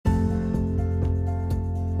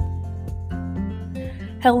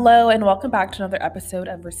Hello, and welcome back to another episode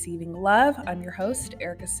of Receiving Love. I'm your host,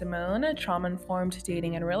 Erica Simone, a trauma-informed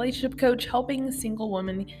dating and relationship coach, helping single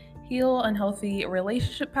women heal unhealthy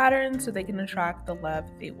relationship patterns so they can attract the love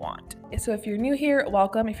they want. So if you're new here,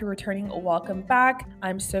 welcome. If you're returning, welcome back.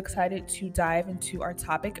 I'm so excited to dive into our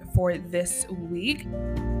topic for this week.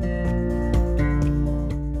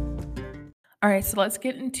 All right, so let's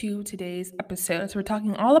get into today's episode. So we're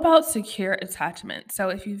talking all about secure attachment. So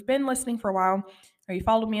if you've been listening for a while or you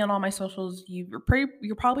follow me on all my socials, you're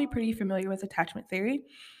probably pretty familiar with attachment theory.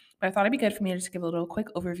 But I thought it'd be good for me to just give a little quick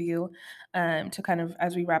overview to kind of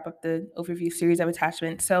as we wrap up the overview series of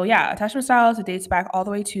attachment. So yeah, attachment styles, it dates back all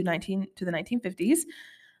the way to the 1950s.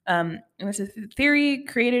 And this is a theory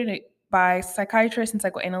created by psychiatrist and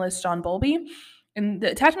psychoanalyst John Bowlby. And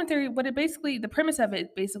the attachment theory, the premise of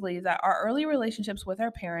it basically is that our early relationships with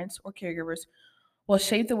our parents or caregivers will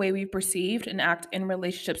shape the way we perceived and act in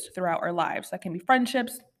relationships throughout our lives. That can be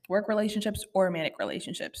friendships, work relationships, or romantic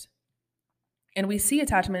relationships. And we see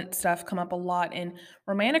attachment stuff come up a lot in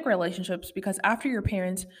romantic relationships because after your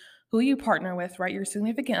parents, who you partner with, right, your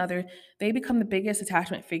significant other, they become the biggest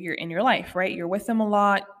attachment figure in your life, right? You're with them a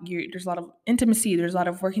lot. There's a lot of intimacy. There's a lot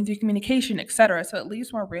of working through communication, etc. So it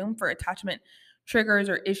leaves more room for attachment triggers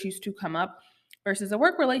or issues to come up versus a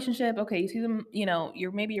work relationship. Okay, you see them,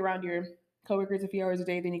 you're maybe around your coworkers a few hours a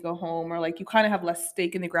day, then you go home, or like you kind of have less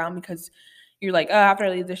stake in the ground because you're like, oh, after I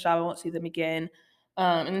leave this job, I won't see them again.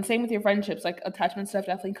 And then same with your friendships, like attachment stuff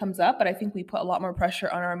definitely comes up, but I think we put a lot more pressure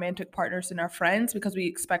on our romantic partners than our friends because we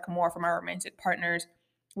expect more from our romantic partners.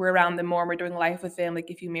 We're around them more, we're doing life with them, like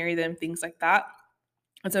if you marry them, things like that.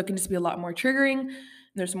 And so it can just be a lot more triggering.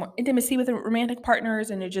 There's more intimacy with romantic partners,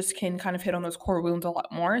 and it just can kind of hit on those core wounds a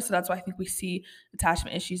lot more. So that's why I think we see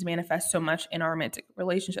attachment issues manifest so much in our romantic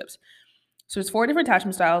relationships. So there's 4 different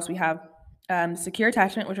attachment styles. We have secure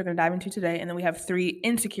attachment, which we're going to dive into today, and then we have 3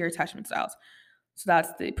 insecure attachment styles. So that's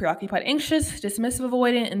the preoccupied anxious, dismissive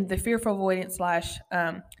avoidant, and the fearful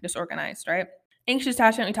avoidant / disorganized, right? Anxious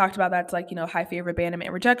attachment, we talked about, that's like, high fear of abandonment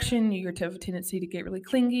and rejection. You have a tendency to get really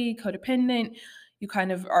clingy, codependent. You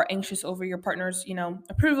kind of are anxious over your partner's,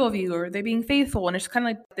 approval of you or they being faithful. And it's kind of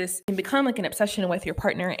like this can become like an obsession with your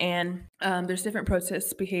partner. And there's different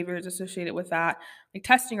process behaviors associated with that, like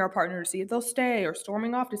testing our partner to see if they'll stay or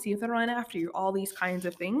storming off to see if they'll run after you, all these kinds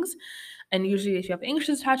of things. And usually if you have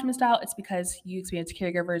anxious attachment style, it's because you experience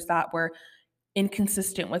caregivers that were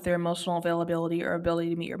inconsistent with their emotional availability or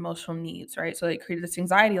ability to meet your emotional needs, right? So it created this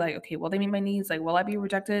anxiety, like, okay, will they meet my needs? Like, will I be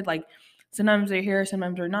rejected? Like, sometimes they're here,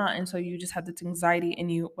 sometimes they're not. And so you just have this anxiety in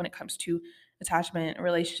you when it comes to attachment,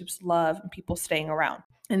 relationships, love, and people staying around.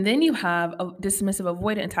 And then you have a dismissive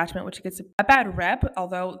avoidant attachment, which gets a bad rep,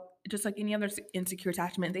 although just like any other insecure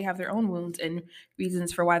attachment, they have their own wounds and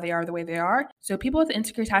reasons for why they are the way they are. So people with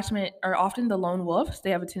insecure attachment are often the lone wolves.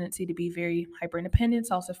 They have a tendency to be very hyper independent,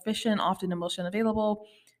 self-sufficient, often emotionally unavailable,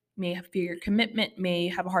 may have fear commitment, may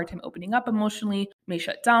have a hard time opening up emotionally, may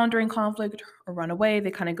shut down during conflict or run away.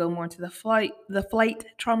 They kind of go more into the flight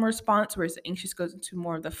trauma response, whereas the anxious goes into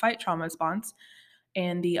more of the fight trauma response.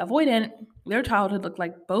 And the avoidant, their childhood looked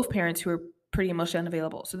like both parents who were pretty emotionally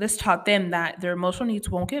unavailable. So this taught them that their emotional needs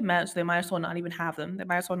won't get met, so they might as well not even have them. They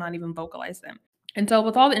might as well not even vocalize them. And so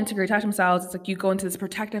with all the insecure attachment styles, it's like you go into this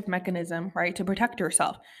protective mechanism, right, to protect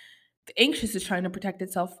yourself. The anxious is trying to protect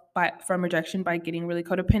itself from rejection by getting really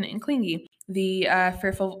codependent and clingy. The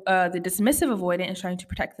the dismissive avoidant is trying to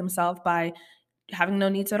protect themselves by having no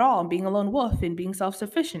needs at all and being a lone wolf and being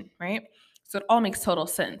self-sufficient, right? So it all makes total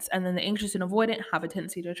sense. And then the anxious and avoidant have a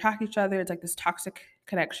tendency to attract each other. It's like this toxic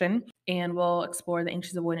connection. And we'll explore the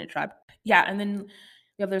anxious avoidant tribe. Yeah, and then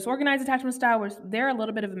we have this organized attachment style where they're a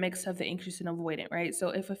little bit of a mix of the anxious and avoidant, right? So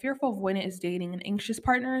if a fearful avoidant is dating an anxious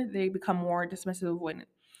partner, they become more dismissive avoidant.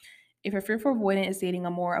 If a fearful avoidant is dating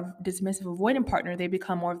a more dismissive avoidant partner, they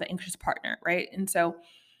become more of the anxious partner, right? And so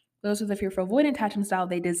those with the fearful avoidant attachment style,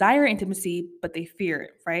 they desire intimacy, but they fear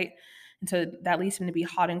it, right? And so that leads them to be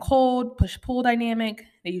hot and cold, push-pull dynamic.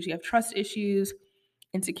 They usually have trust issues,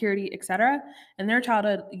 insecurity, etc. And their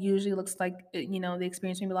childhood usually looks like, they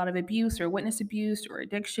experience maybe a lot of abuse or witness abuse or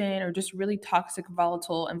addiction or just really toxic,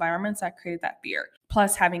 volatile environments that created that fear,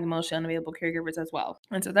 plus having emotionally unavailable caregivers as well.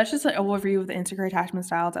 And so that's just an overview of the insecure attachment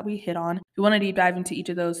styles that we hit on. If you want to deep dive into each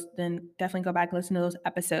of those, then definitely go back and listen to those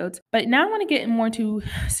episodes. But now I want to get more into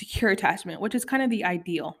secure attachment, which is kind of the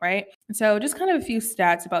ideal, right? And so just kind of a few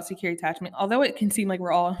stats about secure attachment. Although it can seem like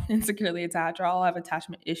we're all insecurely attached or all have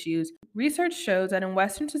attachment issues, research shows that in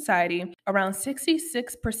Western society, around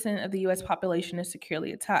 66% of the US population is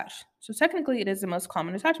securely attached. So technically it is the most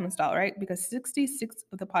common attachment style, right? Because 66%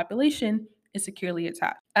 of the population is securely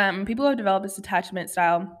attached. People who have developed this attachment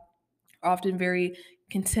style are often very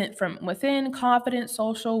content from within, confident,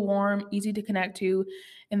 social, warm, easy to connect to,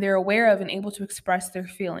 and they're aware of and able to express their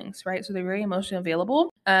feelings, right? So they're very emotionally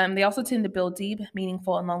available. They also tend to build deep,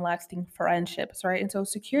 meaningful, and long-lasting friendships, right? And so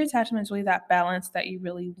secure attachment is really that balance that you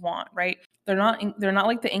really want, right? They're not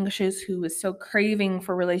like the Englishes who is so craving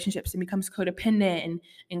for relationships and becomes codependent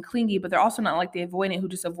and clingy, but they're also not like the avoidant who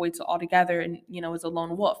just avoids it altogether and is a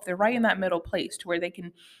lone wolf. They're right in that middle place to where they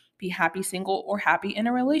can be happy single or happy in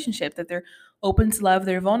a relationship, that they're open to love,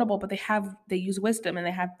 they're vulnerable, but they use wisdom and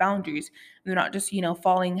they have boundaries. They're not just,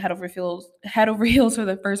 falling head over heels for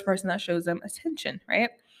the first person that shows them attention,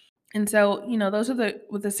 right? And so, those are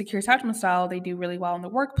with the secure attachment style, they do really well in the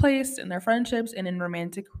workplace, in their friendships, and in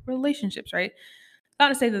romantic relationships, right? Not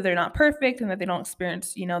to say that they're not perfect and that they don't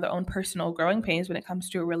experience, their own personal growing pains when it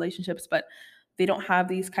comes to relationships, but they don't have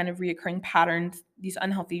these kind of reoccurring patterns, these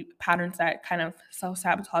unhealthy patterns that kind of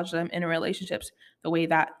self-sabotage them in relationships the way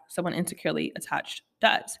that someone insecurely attached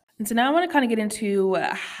does. And so now I want to kind of get into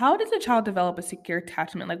how does a child develop a secure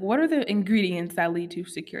attachment? Like, what are the ingredients that lead to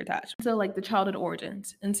secure attachment? So, like the childhood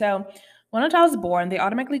origins. And so, when a child is born, they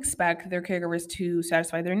automatically expect their caregivers to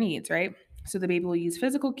satisfy their needs, right? So, the baby will use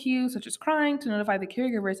physical cues such as crying to notify the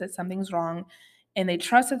caregivers that something's wrong, and they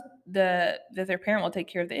trust that their parent will take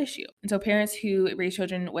care of the issue. And so parents who raise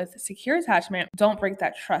children with secure attachment don't break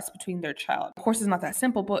that trust between their child. Of course, it's not that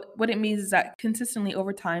simple, but what it means is that consistently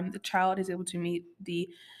over time, the child is able to meet the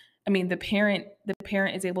parent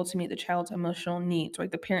is able to meet the child's emotional needs.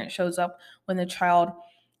 Right, the parent shows up when the child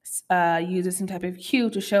uses some type of cue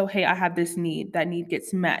to show, hey, I have this need. That need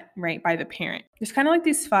gets met, right, by the parent. There's kind of like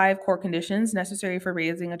these 5 core conditions necessary for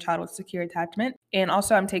raising a child with secure attachment. And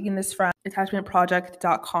also, I'm taking this from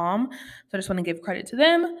attachmentproject.com. So I just want to give credit to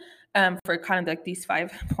them for kind of like these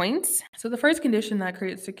 5 points. So the first condition that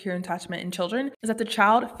creates secure attachment in children is that the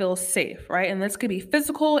child feels safe, right? And this could be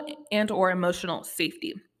physical and or emotional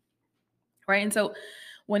safety, right? And so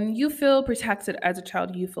when you feel protected as a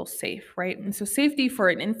child, you feel safe, right? And so safety for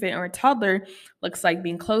an infant or a toddler looks like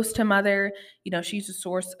being close to mother. She's a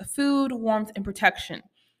source of food, warmth, and protection.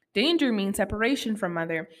 Danger means separation from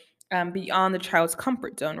mother, beyond the child's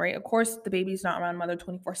comfort zone, right? Of course, the baby's not around mother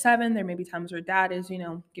 24/7. There may be times where dad is,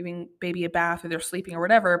 giving baby a bath or they're sleeping or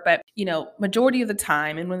whatever. But, majority of the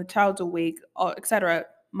time, and when the child's awake, etc.,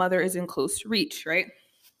 mother is in close reach, right?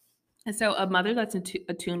 And so a mother that's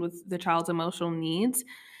attuned with the child's emotional needs,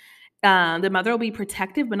 the mother will be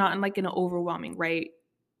protective, but not in like an overwhelming, right?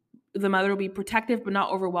 The mother will be protective, but not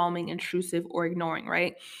overwhelming, intrusive, or ignoring,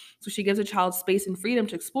 right? So she gives a child space and freedom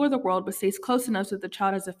to explore the world, but stays close enough so that the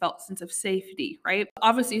child has a felt sense of safety, right?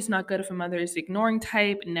 Obviously, it's not good if a mother is the ignoring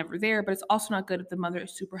type and never there, but it's also not good if the mother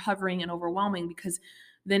is super hovering and overwhelming, because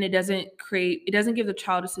then it doesn't give the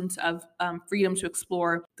child a sense of freedom to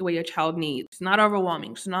explore the way a child needs. She's not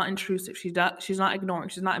overwhelming. She's not intrusive. She's not ignoring.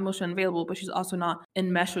 She's not emotionally unavailable, but she's also not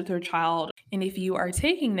enmeshed with her child. And if you are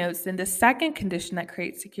taking notes, then the second condition that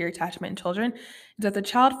creates secure attachment in children is that the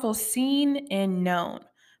child feels seen and known,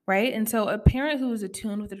 right? And so a parent who is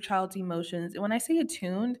attuned with their child's emotions, and when I say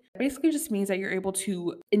attuned, it basically just means that you're able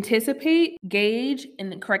to anticipate, gauge,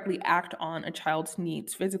 and correctly act on a child's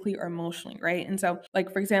needs physically or emotionally, right? And so,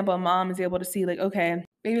 like, for example, a mom is able to see, like, okay,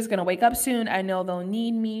 baby's gonna wake up soon. I know they'll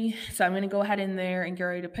need me, so I'm gonna go ahead in there and get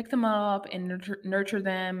ready to pick them up and nurture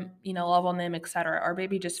them, love on them, etc. Our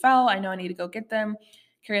baby just fell. I know I need to go get them,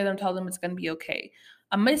 carry them, tell them it's gonna be okay.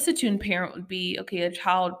 A misattuned parent would be, okay, a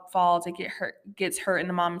child falls, it gets hurt, and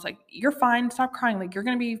the mom's like, "You're fine, stop crying, like you're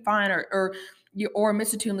gonna be fine," or a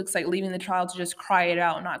misattuned looks like leaving the child to just cry it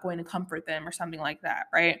out, not going to comfort them or something like that,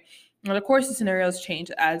 right? And of course, the scenarios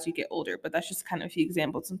change as you get older, but that's just kind of a few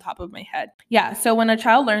examples on top of my head. Yeah, so when a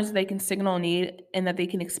child learns that they can signal need and that they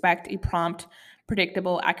can expect a prompt,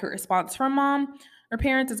 predictable, accurate response from mom or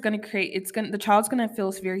parents, the child's gonna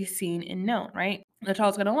feel very seen and known, right? The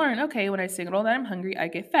child's gonna learn, okay, when I signal that I'm hungry, I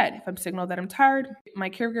get fed. If I'm signal that I'm tired, my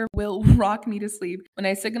caregiver will rock me to sleep. When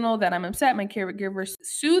I signal that I'm upset, my caregiver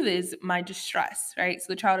soothes my distress, right? So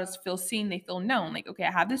the child feels seen, they feel known. Like, okay,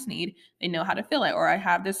 I have this need, they know how to fill it, or I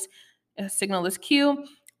have this signal, this cue,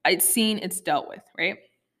 it's seen, it's dealt with, right?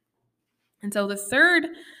 And so the third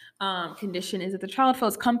condition is that the child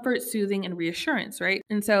feels comfort, soothing, and reassurance, right?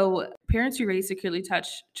 And so parents who raise securely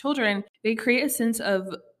attached children, they create a sense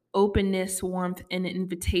of openness, warmth, and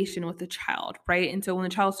invitation with the child, right? And so when the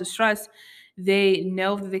child's distressed, they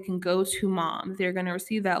know that they can go to mom. They're going to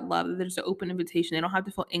receive that love. That there's an open invitation. They don't have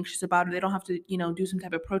to feel anxious about it. They don't have to, do some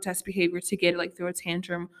type of protest behavior to get it, like throw a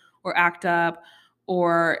tantrum or act up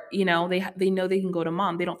or they know they can go to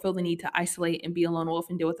mom. They don't feel the need to isolate and be a lone wolf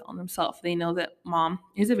and deal with it on themselves. They know that mom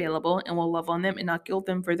is available and will love on them and not guilt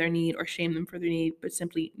them for their need or shame them for their need, but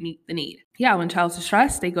simply meet the need. Yeah, when child's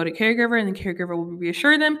distressed, they go to caregiver, and the caregiver will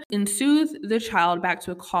reassure them and soothe the child back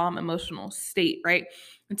to a calm emotional state, right?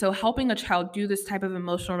 And so helping a child do this type of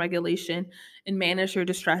emotional regulation and manage their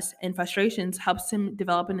distress and frustrations helps them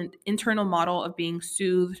develop an internal model of being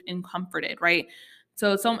soothed and comforted, right?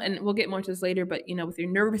 So and we'll get more into this later, but with your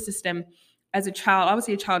nervous system as a child,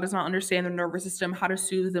 obviously a child does not understand their nervous system, how to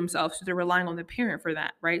soothe themselves. So they're relying on the parent for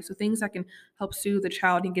that, right? So things that can help soothe the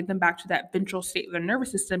child and get them back to that ventral state of their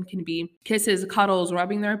nervous system can be kisses, cuddles,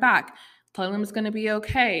 rubbing their back, telling them it's going to be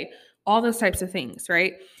okay, all those types of things,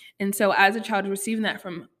 right? And so as a child is receiving that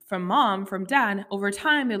from mom, from dad, over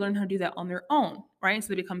time they learn how to do that on their own, right? So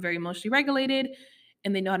they become very emotionally regulated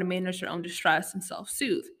and they know how to manage their own distress and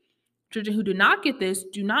self-soothe. Children who do not get this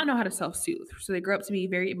do not know how to self-soothe. So they grow up to be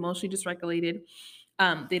very emotionally dysregulated.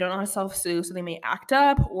 They don't know how to self-soothe, so they may act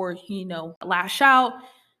up or, lash out,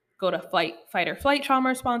 go to fight or flight trauma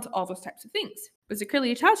response, all those types of things. But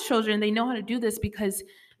securely attached children, they know how to do this because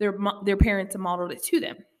their parents have modeled it to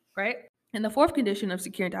them, right? And the fourth condition of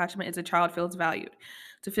secure attachment is a child feels valued.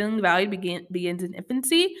 So feeling valued begins in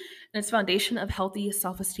infancy, and it's foundation of healthy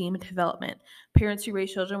self-esteem and development. Parents who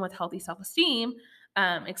raise children with healthy self-esteem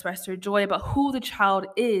express their joy about who the child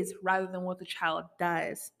is rather than what the child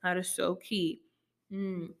does. That is so key.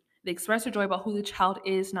 They express their joy about who the child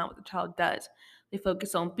is, not what the child does. They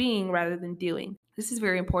focus on being rather than doing. This is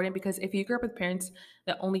very important because if you grew up with parents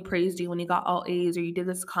that only praised you when you got all A's or you did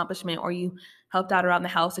this accomplishment or you helped out around the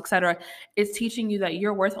house, etc., it's teaching you that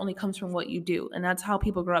your worth only comes from what you do. And that's how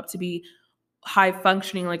people grow up to be high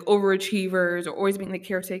functioning, like overachievers, or always being the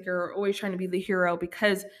caretaker, or always trying to be the hero,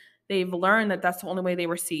 because they've learned that that's the only way they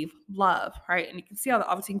receive love, right? And you can see how that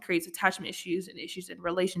obviously creates attachment issues and issues in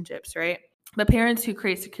relationships, right? But parents who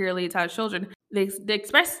create securely attached children, they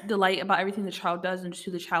express delight about everything the child does and just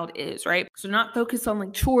who the child is, right? So not focused on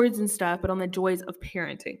like chores and stuff, but on the joys of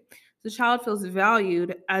parenting. The child feels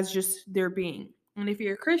valued as just their being. And if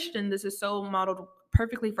you're a Christian, this is so modeled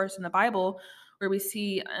perfectly for us in the Bible, where we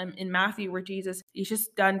see in Matthew where Jesus, he's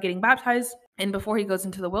just done getting baptized, and before he goes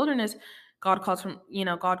into the wilderness, God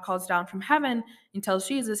calls down from heaven and tells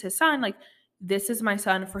Jesus, his son, like, this is my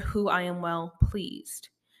son for who I am well pleased.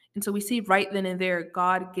 And so we see right then and there,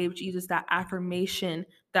 God gave Jesus that affirmation,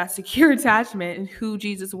 that secure attachment in who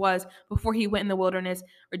Jesus was before he went in the wilderness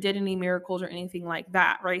or did any miracles or anything like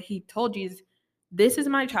that, right? He told Jesus, this is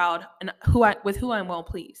my child and with who I'm well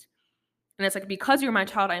pleased. And it's like, because you're my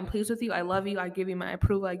child, I am pleased with you. I love you. I give you my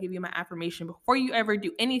approval. I give you my affirmation. Before you ever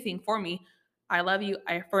do anything for me, I love you.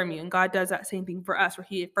 I affirm you. And God does that same thing for us, where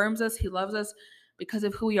he affirms us. He loves us because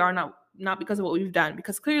of who we are, not because of what we've done.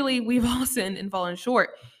 Because clearly we've all sinned and fallen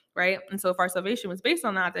short, right? And so if our salvation was based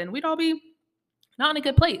on that, then we'd all be not in a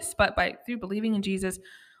good place. But through believing in Jesus,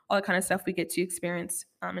 all that kind of stuff, we get to experience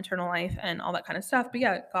eternal life and all that kind of stuff. But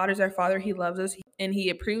yeah, God is our Father. He loves us and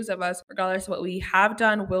he approves of us regardless of what we have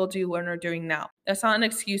done, will do, and are doing now. That's not an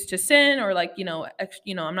excuse to sin or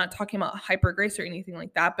I'm not talking about hyper grace or anything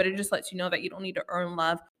like that, but it just lets you know that you don't need to earn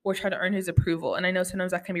love or try to earn his approval. And I know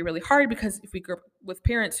sometimes that can be really hard because if we grew up with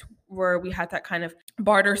parents where we had that kind of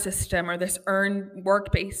barter system or this earn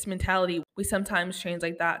work-based mentality, we sometimes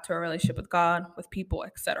translate that to our relationship with God, with people,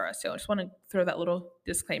 etc. So I just want to throw that little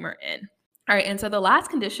disclaimer in. All right, and so the last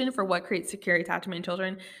condition for what creates secure attachment in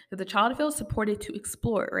children is that the child feels supported to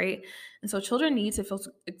explore, right? And so children need to feel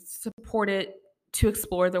supported to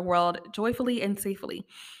explore the world joyfully and safely,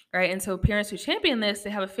 right? And so parents who champion this, they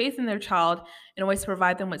have a faith in their child and always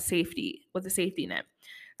provide them with safety, with a safety net.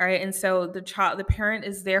 All right, and so the parent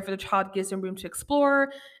is there for the child, gives them room to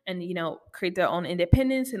explore and create their own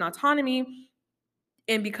independence and autonomy.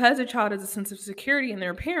 And because a child has a sense of security in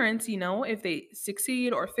their parents, if they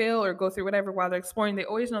succeed or fail or go through whatever while they're exploring, they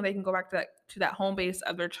always know they can go back to that home base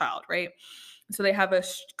of their child, right? So they have a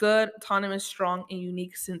good, autonomous, strong, and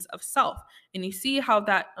unique sense of self. And you see how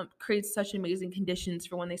that creates such amazing conditions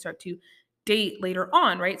for when they start to date later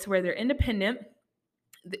on, right? So where they're independent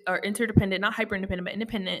or interdependent, not hyper independent, but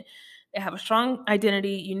independent, they have a strong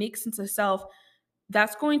identity, unique sense of self.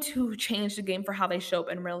 That's going to change the game for how they show up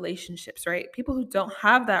in relationships, right? People who don't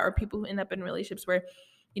have that, or people who end up in relationships where,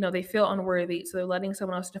 they feel unworthy, so they're letting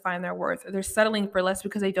someone else define their worth, or they're settling for less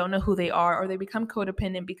because they don't know who they are, or they become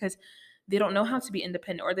codependent because they don't know how to be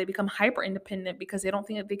independent, or they become hyper independent because they don't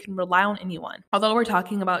think that they can rely on anyone. Although we're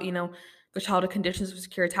talking about, the childhood conditions of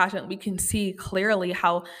secure attachment, we can see clearly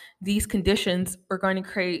how these conditions are going to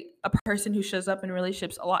create a person who shows up in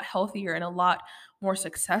relationships a lot healthier and a lot more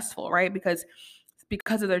successful, right? Because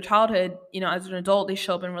because of their childhood, as an adult, they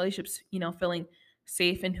show up in relationships, feeling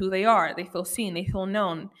safe in who they are. They feel seen, they feel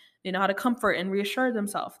known, they know how to comfort and reassure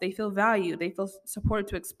themselves. They feel valued, they feel supported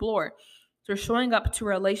to explore. So showing up to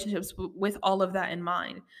relationships with all of that in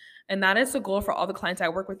mind. And that is the goal for all the clients I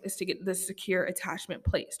work with, is to get this secure attachment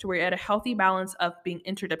place to where you're at a healthy balance of being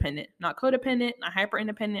interdependent, not codependent, not hyper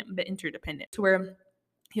independent, but interdependent, to where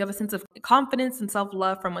you have a sense of confidence and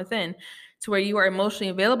self-love from within, to where you are emotionally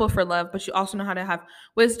available for love, but you also know how to have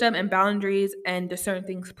wisdom and boundaries and discern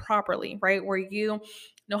things properly, right? Where you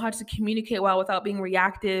know how to communicate well without being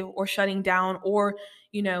reactive or shutting down or,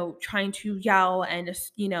 trying to yell and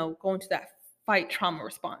just, go into that fight trauma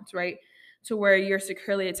response, right? To where you're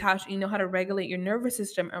securely attached, you know how to regulate your nervous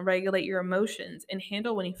system and regulate your emotions and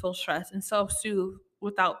handle when you feel stressed and self-soothe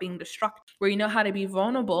without being destructive, where you know how to be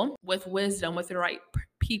vulnerable with wisdom with the right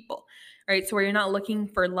people, right? So where you're not looking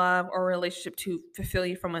for love or a relationship to fulfill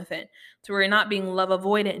you from within. So where you're not being love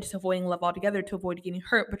avoidant, just avoiding love altogether to avoid getting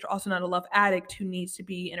hurt, but you're also not a love addict who needs to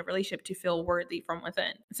be in a relationship to feel worthy from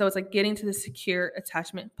within. So it's like getting to the secure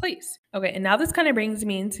attachment place. Okay, and now this kind of brings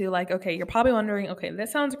me into like, okay, you're probably wondering, okay,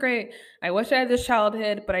 this sounds great. I wish I had this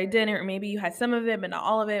childhood, but I didn't. Or maybe you had some of it, but not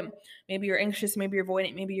all of it. Maybe you're anxious, maybe you're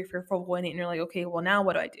avoidant, maybe you're fearful avoidant, and you're like, okay, well, now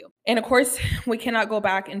what do I do? And of course, we cannot go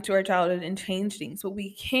back into our childhood and change things, but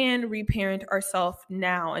we can reparent ourselves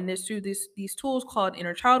now. And this through these tools called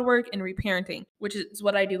inner child work and reparenting, which is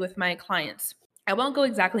what I do with my clients. I won't go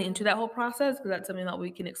exactly into that whole process because that's something that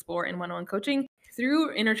we can explore in one-on-one coaching.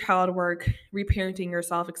 Through inner child work, reparenting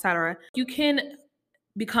yourself, etc., you can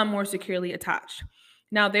become more securely attached.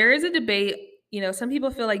 Now, there is a debate. Some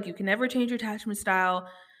people feel like you can never change your attachment style.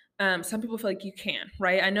 Some people feel like you can,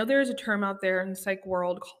 right? I know there's a term out there in the psych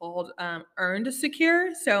world called earned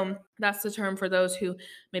secure. So that's the term for those who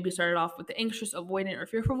maybe started off with the anxious, avoidant, or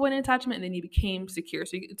fearful avoidant attachment, and then you became secure.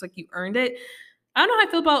 So it's like you earned it. I don't know how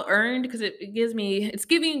I feel about earned because it's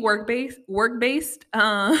giving work based.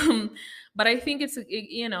 But I think it's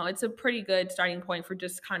a pretty good starting point for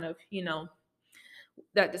just kind of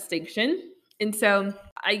that distinction. And so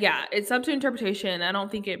yeah, it's up to interpretation. I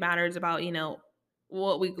don't think it matters about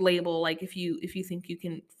what we label, like if you think you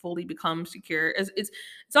can fully become secure.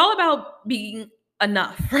 It's all about being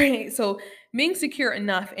enough, right? So being secure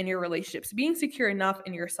enough in your relationships, being secure enough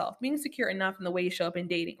in yourself, being secure enough in the way you show up in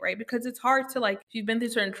dating, right? Because it's hard to, like, if you've been through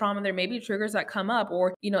certain trauma, there may be triggers that come up,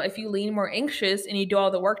 or if you lean more anxious and you do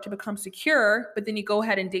all the work to become secure, but then you go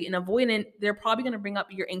ahead and date an avoidant, they're probably going to bring up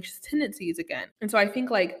your anxious tendencies again. And so I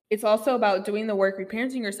think, like, it's also about doing the work,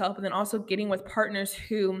 reparenting yourself, and then also getting with partners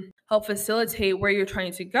who help facilitate where you're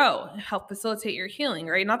trying to go, help facilitate your healing,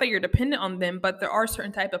 right? Not that you're dependent on them, but there are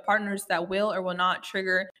certain type of partners that will or will not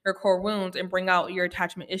trigger your core wounds and bring out your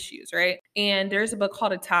attachment issues, right? And there's a book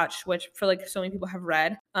called Attached, which I feel like so many people have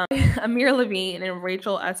read. Amir Levine and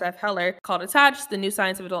Rachel S.F. Heller, called Attached, The New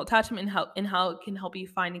Science of Adult Attachment and how it can help you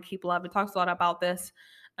find and keep love. It talks a lot about this.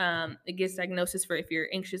 It gives diagnosis for if you're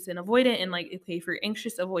anxious and avoidant, and like, okay, if you're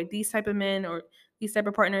anxious, avoid these type of men or these type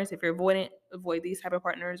of partners. If you're avoidant, avoid these type of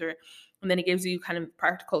partners, and then it gives you kind of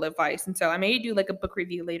practical advice. And so I may do like a book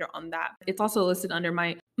review later on that. It's also listed under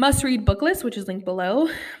my must-read book list, which is linked below.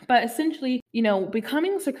 But essentially,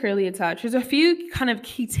 becoming securely attached, there's a few kind of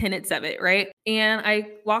key tenets of it, right? And I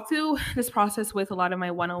walk through this process with a lot of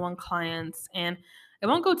my one-on-one clients, and I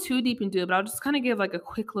won't go too deep into it, but I'll just kind of give like a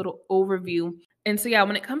quick little overview. And so, yeah,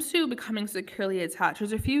 when it comes to becoming securely attached,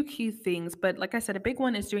 there's a few key things. But like I said, a big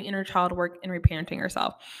one is doing inner child work and reparenting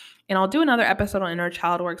yourself. And I'll do another episode on inner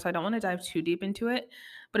child work, so I don't want to dive too deep into it.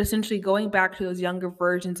 But essentially going back to those younger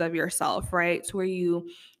versions of yourself, right? To where you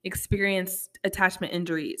experienced attachment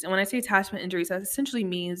injuries. And when I say attachment injuries, that essentially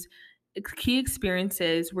means key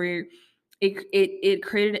experiences where it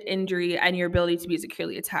created an injury and your ability to be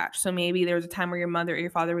securely attached. So maybe there was a time where your mother or your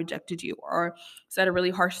father rejected you, or said a really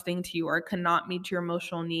harsh thing to you, or could not meet your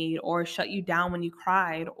emotional need, or shut you down when you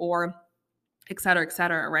cried, or et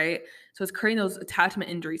cetera, right? So it's creating those attachment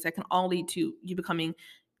injuries that can all lead to you becoming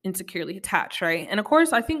insecurely attached, right? And of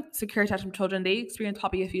course, I think secure attachment children, they experience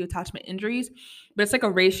probably a few attachment injuries, but it's like a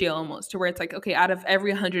ratio almost, to where it's like, okay, out of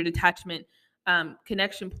every 100 attachment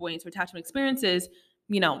connection points or attachment experiences,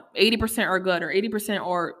 80% are good, or 80%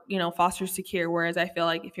 are, foster secure. Whereas I feel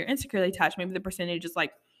like if you're insecurely attached, maybe the percentage is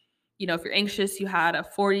like, if you're anxious, you had a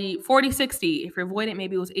 40-60. If you're avoidant,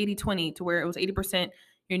 maybe it was 80-20, to where it was 80%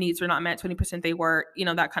 your needs were not met, 20% they were,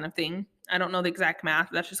 that kind of thing. I don't know the exact math.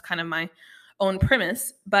 That's just kind of my own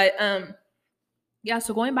premise. But yeah,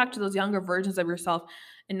 so going back to those younger versions of yourself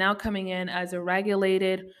and now coming in as a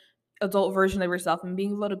regulated adult version of yourself, and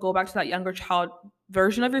being able to go back to that younger child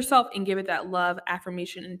version of yourself and give it that love,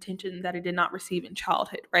 affirmation, and attention that it did not receive in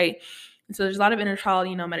childhood, right? And so there's a lot of inner child,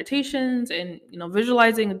 meditations and,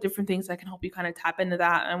 visualizing and different things that can help you kind of tap into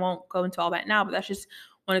that. I won't go into all that now, but that's just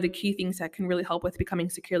one of the key things that can really help with becoming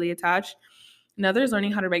securely attached. Another is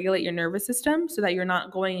learning how to regulate your nervous system so that you're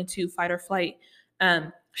not going into fight or flight,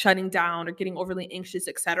 shutting down or getting overly anxious,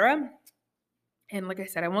 etc. And like I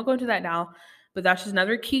said, I won't go into that now, but that's just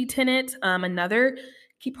another key tenet. Another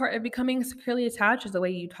key part of becoming securely attached is the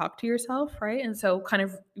way you talk to yourself, right? And so kind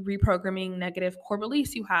of reprogramming negative core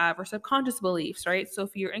beliefs you have or subconscious beliefs, right? So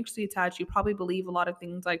if you're anxiously attached, you probably believe a lot of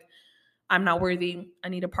things like, I'm not worthy. I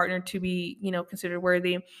need a partner to be, considered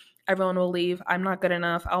worthy. Everyone will leave. I'm not good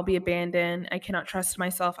enough. I'll be abandoned. I cannot trust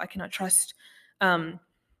myself. I cannot trust um,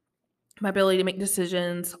 my ability to make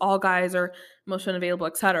decisions. All guys are emotionally unavailable,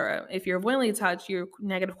 etc. If you're avoidantly attached, your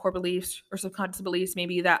negative core beliefs or subconscious beliefs may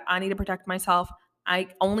be that I need to protect myself. I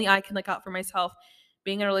can look out for myself.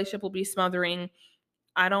 Being in a relationship will be smothering.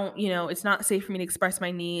 I don't, it's not safe for me to express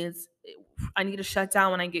my needs. I need to shut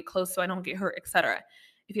down when I get close so I don't get hurt, etc.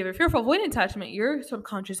 If you have a fearful avoidant attachment, your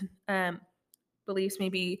subconscious beliefs may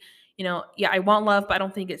be, yeah, I want love, but I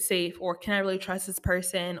don't think it's safe. Or can I really trust this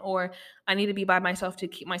person? Or I need to be by myself to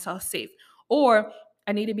keep myself safe. Or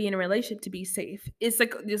I need to be in a relationship to be safe.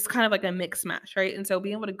 It's kind of like a mix match, right? And so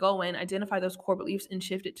being able to go in, identify those core beliefs and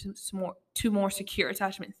shift it to more secure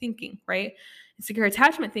attachment thinking, right? And secure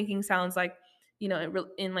attachment thinking sounds like,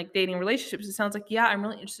 in like dating relationships, it sounds like, yeah, I'm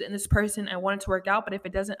really interested in this person. I want it to work out, but if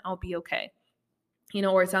it doesn't, I'll be okay.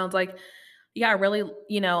 Or it sounds like, yeah, really,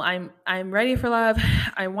 I'm ready for love.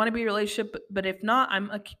 I want to be in a relationship, but if not,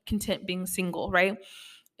 I'm content being single, right?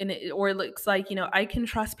 Or it looks like, I can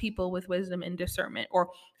trust people with wisdom and discernment, or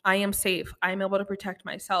I am safe. I'm able to protect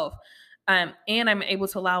myself. And I'm able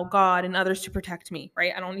to allow God and others to protect me,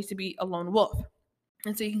 right? I don't need to be a lone wolf.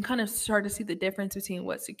 And so you can kind of start to see the difference between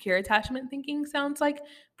what secure attachment thinking sounds like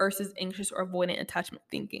versus anxious or avoidant attachment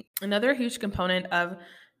thinking. Another huge component of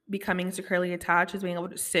becoming securely attached is being able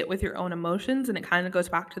to sit with your own emotions. And it kind of goes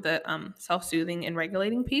back to the self-soothing and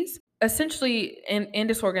regulating piece. Essentially, and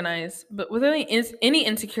disorganized, but with any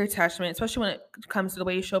insecure attachment, especially when it comes to the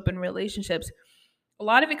way you show up in relationships, a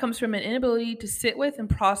lot of it comes from an inability to sit with and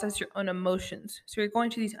process your own emotions. So you're going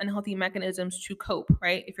to these unhealthy mechanisms to cope,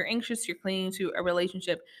 right? If you're anxious, you're clinging to a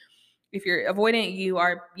relationship. If you're avoidant, you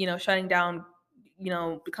are, shutting down,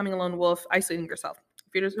 becoming a lone wolf, isolating yourself.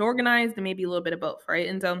 If you're disorganized, then maybe a little bit of both, right?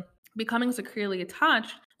 And so becoming securely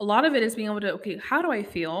attached, a lot of it is being able to, okay, how do I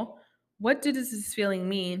feel? What does this feeling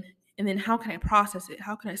mean? And then how can I process it?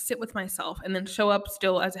 How can I sit with myself and then show up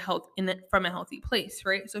still as from a healthy place,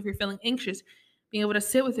 right? So if you're feeling anxious, being able to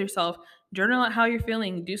sit with yourself, journal out how you're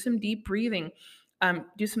feeling, do some deep breathing,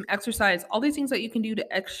 do some exercise, all these things that you can do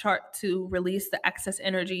to release the excess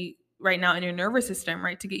energy right now in your nervous system,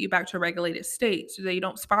 right, to get you back to a regulated state so that you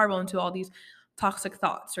don't spiral into all these toxic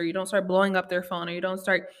thoughts, or you don't start blowing up their phone, or you don't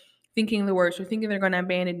start thinking the worst or thinking they're going to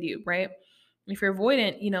abandon you, right? And if you're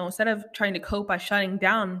avoidant, instead of trying to cope by shutting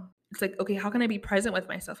down, it's like, okay, how can I be present with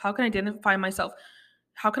myself? How can I identify myself?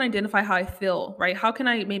 How can I identify how I feel, right? How can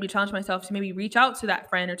I maybe challenge myself to maybe reach out to that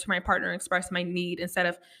friend or to my partner and express my need instead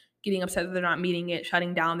of getting upset that they're not meeting it,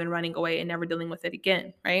 shutting down, then running away and never dealing with it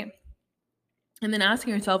again, right? And then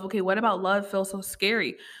asking yourself, okay, what about love feels so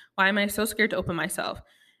scary? Why am I so scared to open myself?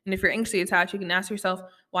 And if you're anxiously attached, you can ask yourself,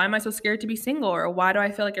 why am I so scared to be single? Or why do I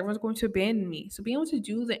feel like everyone's going to abandon me? So being able to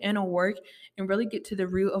do the inner work and really get to the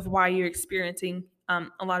root of why you're experiencing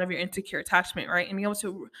a lot of your insecure attachment, right? And be able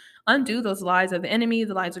to undo those lies of the enemy,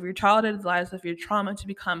 the lies of your childhood, the lies of your trauma to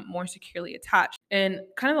become more securely attached. And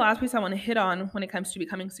kind of the last piece I want to hit on when it comes to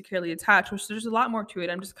becoming securely attached, which there's a lot more to it.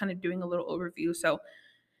 I'm just kind of doing a little overview. So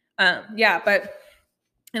yeah, but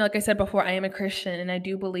and like I said before, I am a Christian, and I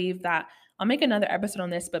do believe that I'll make another episode on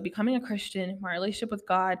this. But becoming a Christian, my relationship with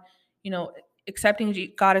God,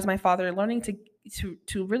 accepting God as my Father, learning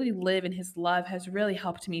to really live in His love has really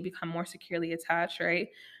helped me become more securely attached. Right,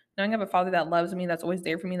 knowing I have a Father that loves me, that's always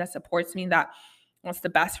there for me, that supports me, that wants the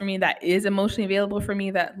best for me, that is emotionally available for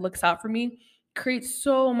me, that looks out for me, creates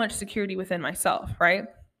so much security within myself. Right.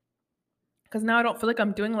 Because now I don't feel like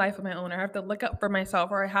I'm doing life on my own. I have to look up for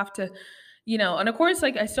myself, or I have to, and of course,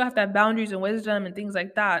 like I still have to have boundaries and wisdom and things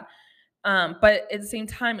like that. But at the same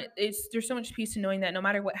time, there's so much peace in knowing that no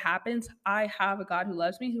matter what happens, I have a God who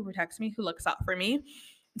loves me, who protects me, who looks out for me.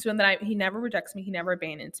 So that He never rejects me, He never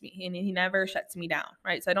abandons me, and He never shuts me down,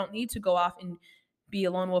 right? So I don't need to go off and be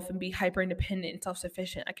a lone wolf and be hyper independent and self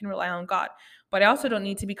sufficient. I can rely on God, but I also don't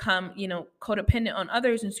need to become, codependent on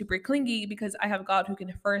others and super clingy, because I have God who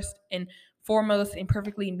can first and foremost and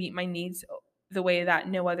perfectly meet my needs the way that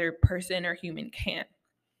no other person or human can.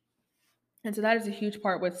 And so that is a huge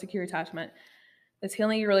part with secure attachment. It's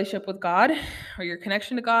healing your relationship with God or your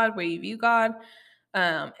connection to God, where you view God.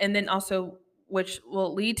 And then also, which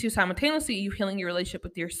will lead to simultaneously you healing your relationship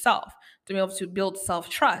with yourself to be able to build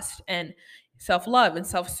self-trust and self-love and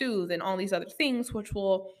self-soothe and all these other things, which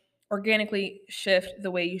will organically shift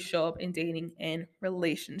the way you show up in dating and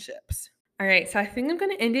relationships. All right, so I think I'm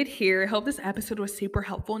going to end it here. I hope this episode was super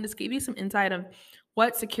helpful and just gave you some insight of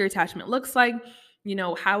what secure attachment looks like.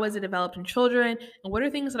 How is it developed in children, and what are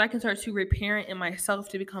things that I can start to reparent in myself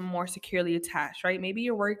to become more securely attached, right? Maybe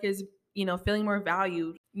your work is, feeling more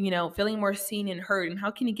valued, feeling more seen and heard. And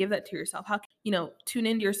how can you give that to yourself? How can tune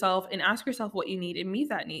into yourself and ask yourself what you need and meet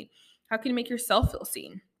that need? How can you make yourself feel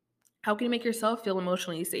seen? How can you make yourself feel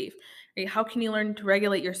emotionally safe? Right? How can you learn to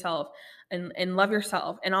regulate yourself and love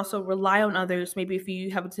yourself and also rely on others? Maybe if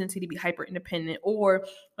you have a tendency to be hyper independent, or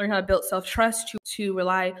learn how to build self-trust to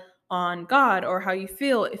rely on God, or how you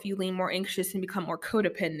feel if you lean more anxious and become more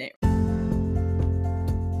codependent.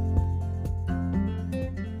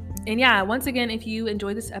 And yeah, once again, if you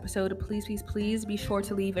enjoyed this episode, please be sure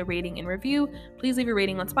to leave a rating and review. Please leave a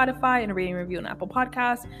rating on Spotify and a rating and review on Apple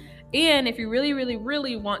Podcasts. And if you really, really,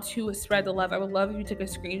 really want to spread the love, I would love if you took a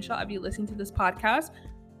screenshot of you listening to this podcast,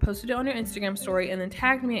 posted it on your Instagram story, and then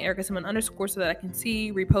tagged me at EricaSimone_ so that I can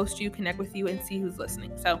see, repost you, connect with you, and see who's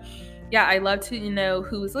listening. So yeah, I love to know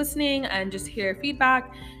who's listening and just hear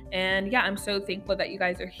feedback. And yeah, I'm so thankful that you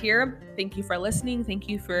guys are here. Thank you for listening. Thank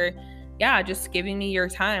you for just giving me your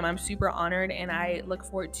time. I'm super honored, and I look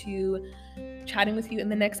forward to chatting with you in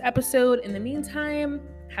the next episode. In the meantime,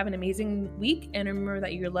 have an amazing week, and remember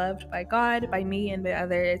that you're loved by God, by me, and by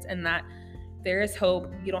others, and that there is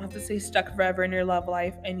hope. You don't have to stay stuck forever in your love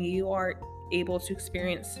life, and you are able to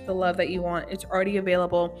experience the love that you want. It's already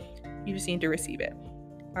available. You just need to receive it.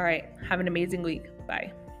 All right. Have an amazing week.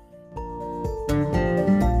 Bye.